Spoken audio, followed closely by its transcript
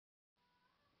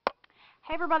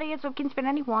Hey everybody, it's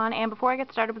Spin91, and before I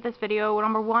get started with this video,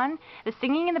 number one, the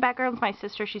singing in the background is my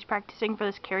sister. She's practicing for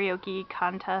this karaoke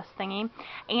contest thingy.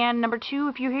 And number two,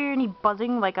 if you hear any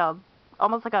buzzing, like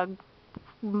almost like a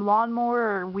lawnmower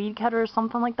or weed cutter or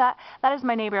something like that, that is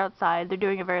my neighbor outside. They're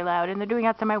doing it very loud, and they're doing it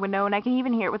outside my window, and I can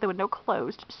even hear it with the window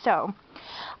closed. So,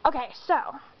 okay, so,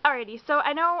 alrighty, so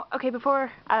I know, okay,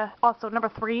 before, also, number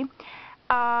three,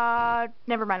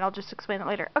 never mind, I'll just explain it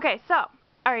later. Okay, so,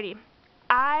 alrighty,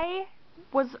 I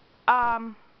was,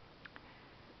 okay,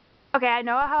 I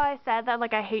know how I said that,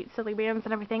 like, I hate silly bands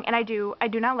and everything, and I do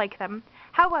not like them.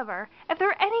 However, if there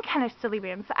are any kind of silly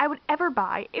bands that I would ever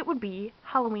buy, it would be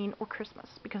Halloween or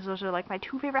Christmas, because those are, like, my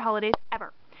two favorite holidays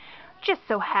ever. Just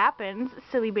so happens,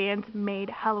 silly bands made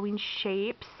Halloween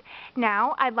shapes.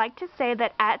 Now, I'd like to say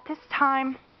that at this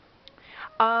time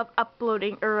of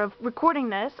uploading, or of recording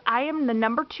this, I am the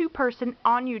number 2 person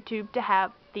on YouTube to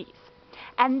have these.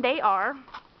 And they are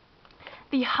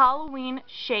the Halloween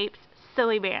shaped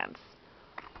silly bands.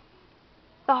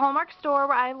 The Hallmark store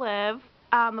where I live,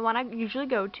 the one I usually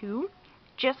go to,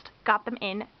 just got them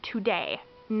in today.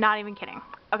 Not even kidding.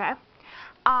 Okay.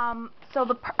 So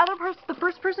the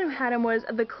first person who had them was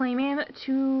the Clayman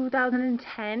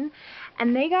 2010,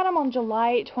 and they got them on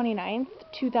July 29th,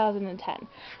 2010.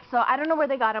 So I don't know where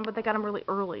they got them, but they got them really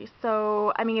early.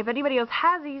 So, I mean, if anybody else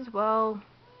has these, well,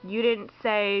 you didn't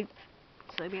say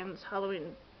silly bands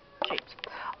Halloween shapes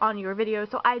on your video,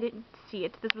 so I didn't see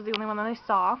it. This was the only one that I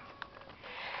saw.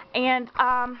 And,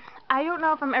 I don't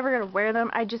know if I'm ever going to wear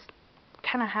them. I just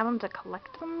kind of have them to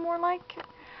collect them, more like.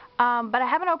 But I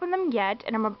haven't opened them yet,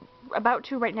 and I'm about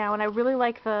to right now, and I really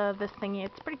like this thingy.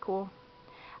 It's pretty cool.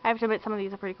 I have to admit, some of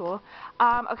these are pretty cool.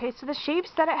 Okay, so the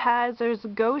shapes that it has, there's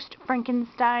Ghost,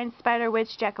 Frankenstein, Spider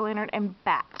Witch, Jack-o'-lantern, and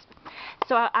Bat.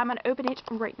 So I'm going to open it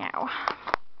right now.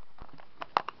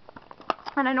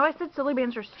 And I know I said silly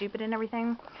bands are stupid and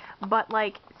everything, but,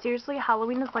 like, seriously,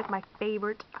 Halloween is, like, my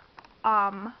favorite,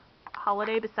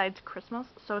 holiday besides Christmas,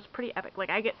 so it's pretty epic. Like,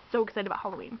 I get so excited about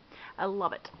Halloween. I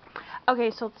love it.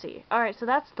 Okay, so let's see. Alright, so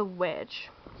that's the witch.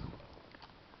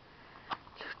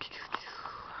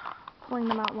 Pulling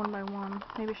them out one by one.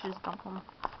 Maybe I should just dump them.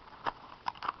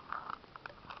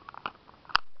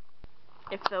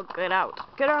 If they'll get out.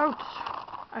 Get out!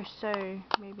 I say,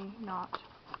 maybe not.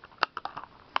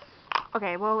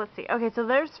 Okay, well, let's see. Okay, so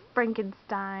there's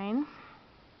Frankenstein.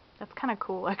 That's kind of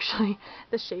cool, actually.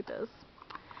 The shape is.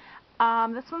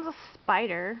 This one's a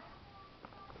spider.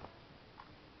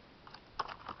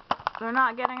 They're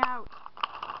not getting out.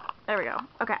 There we go.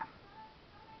 Okay.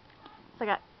 So I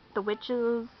got the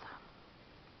witches,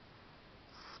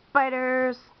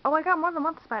 spiders. Oh, I got more than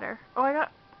one spider. Oh,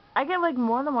 I get like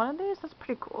more than one of these? That's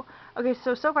pretty cool. Okay,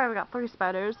 so far we got 3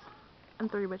 spiders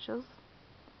and 3 witches.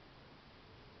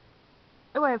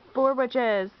 Oh, I have 4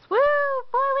 witches. Woo!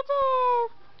 4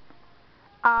 witches!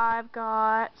 I've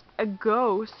got a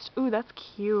ghost. Ooh, that's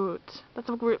cute. That's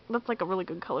like a really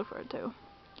good color for it too.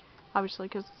 Obviously,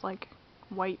 because it's like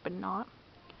white, but not.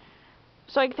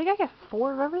 So I think I get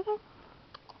 4 of everything?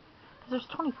 Because there's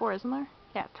 24, isn't there?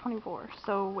 Yeah, 24.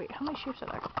 So wait, how many shapes are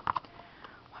there? 1,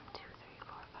 2, 3,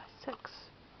 4, 5, 6.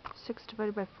 6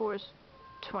 divided by 4 is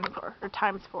 24, or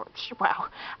times 4. Wow,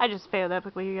 I just failed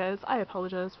epically, you guys. I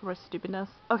apologize for my stupidness.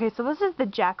 Okay, so this is the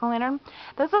jack-o'-lantern.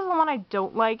 This is the one I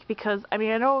don't like because, I mean,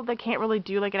 I know they can't really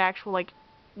do like an actual, like,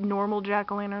 normal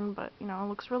jack-o'-lantern, but, you know, it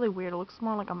looks really weird. It looks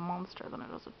more like a monster than it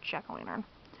does a jack-o'-lantern.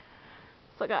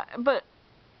 It's like but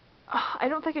I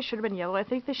don't think it should have been yellow. I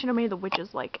think they should have made the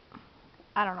witches, like,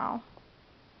 I don't know.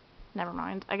 Never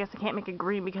mind. I guess I can't make it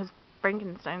green because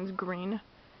Frankenstein's green.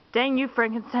 Dang you,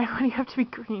 Frankenstein, why do you have to be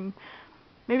green?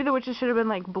 Maybe the witches should have been,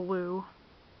 like, blue.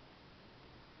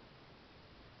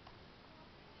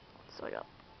 So I got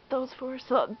those 4.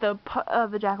 So the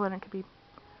jack-o'-lantern could be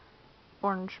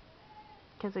orange.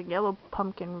 Because a yellow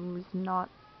pumpkin was not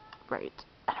right.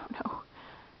 I don't know.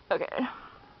 Okay.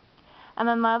 And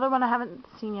then the other one I haven't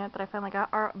seen yet that I finally got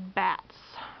are bats.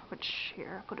 Which,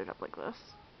 here, I'll put it up like this.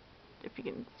 If you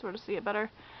can sort of see it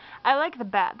better. I like the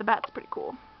bat. The bat's pretty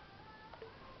cool.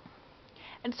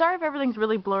 And sorry if everything's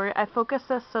really blurry. I focused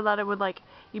this so that it would, like,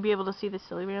 you'd be able to see the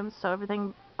silly bands. So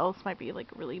everything else might be,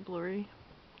 like, really blurry.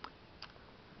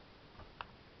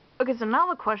 Okay, so now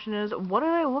the question is, what do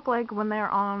they look like when they're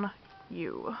on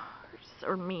you?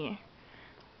 Or me?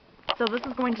 So this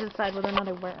is going to decide whether or not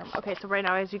I wear them. Okay, so right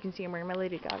now, as you can see, I'm wearing my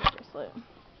Lady Gaga bracelet.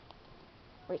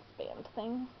 Wristband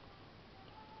thing.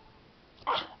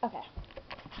 Okay.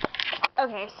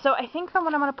 Okay, so I think the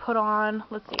one I'm going to put on,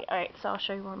 let's see. Alright, so I'll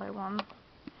show you one by one.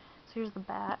 So here's the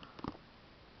bat.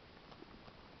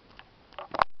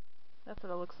 That's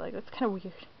what it looks like. It's kind of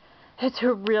weird. It's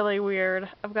really weird.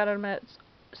 I've got to admit,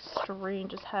 it's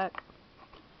strange as heck.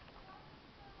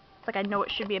 It's like I know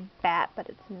it should be a bat, but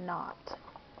it's not.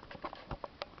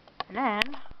 And then,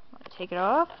 when I take it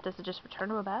off, does it just return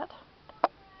to a bat?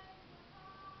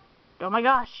 Oh my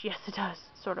gosh, yes it does.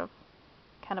 Sort of.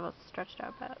 Kind of a stretched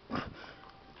out bat.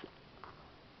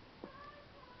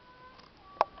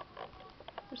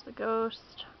 There's the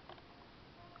ghost.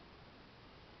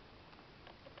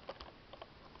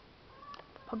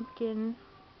 Pumpkin.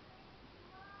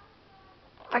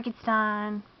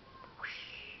 Frankenstein.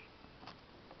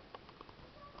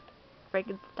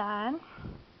 Frankenstein.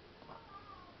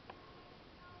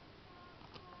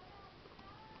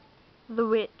 The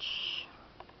witch.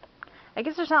 I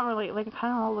guess there's not really, like, it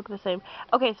kind of all look the same.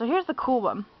 Okay, so here's the cool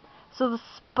one. So the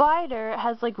spider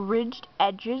has, like, ridged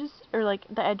edges, or, like,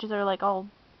 the edges are, like, all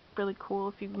really cool,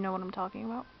 if you know what I'm talking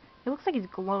about. It looks like he's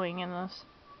glowing in this,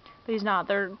 but he's not.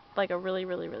 They're, like, a really,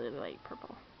 really, really light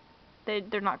purple.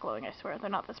 They're not glowing, I swear. They're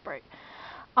not this bright.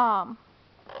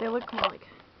 They look more like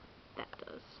that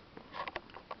does.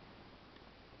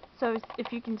 So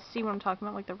if you can see what I'm talking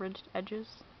about, like, the ridged edges,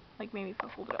 like, maybe if I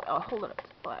hold it up, I'll hold it up to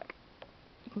black.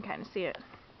 You can kind of see it.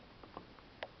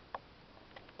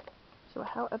 So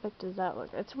how epic does that look?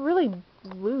 It's really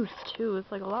loose too.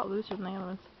 It's like a lot looser than the other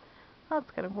ones. That's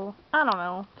kind of cool. I don't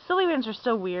know. Silly bands are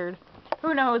so weird.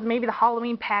 Who knows? Maybe the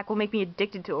Halloween pack will make me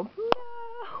addicted to them. No.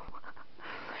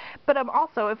 But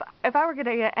also, if I were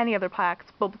gonna get any other packs,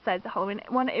 well, besides the Halloween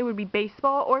one, it would be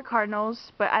baseball or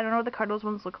Cardinals. But I don't know what the Cardinals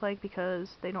ones look like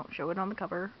because they don't show it on the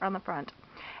cover or on the front.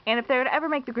 And if they would ever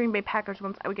make the Green Bay Packers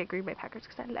ones, I would get Green Bay Packers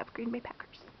because I love Green Bay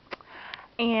Packers.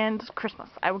 And Christmas.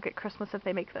 I would get Christmas if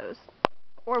they make those.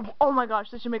 Or, oh my gosh,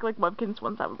 they should make, like, Webkins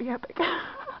ones. That would be epic.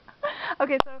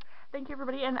 Okay, so, thank you,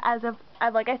 everybody. And as of,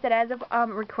 like I said, as of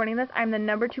recording this, I'm the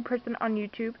 #2 person on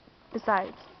YouTube,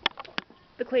 besides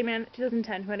the Clayman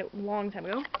 2010, who had it a long time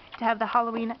ago, to have the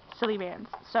Halloween silly bands.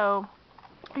 So,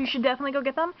 you should definitely go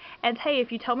get them. And hey,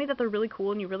 if you tell me that they're really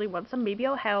cool and you really want some, maybe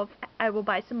I will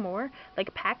buy some more,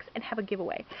 like, packs and have a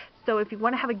giveaway. So if you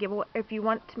want to have a giveaway, if you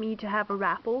want me to have a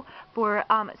raffle for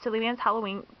silly bands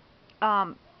Halloween,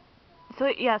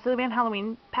 silly band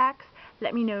Halloween packs,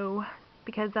 let me know,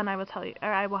 because then I will tell you, or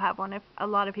I will have one if a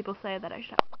lot of people say that I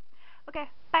should have one. Okay,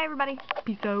 bye everybody.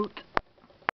 Peace out.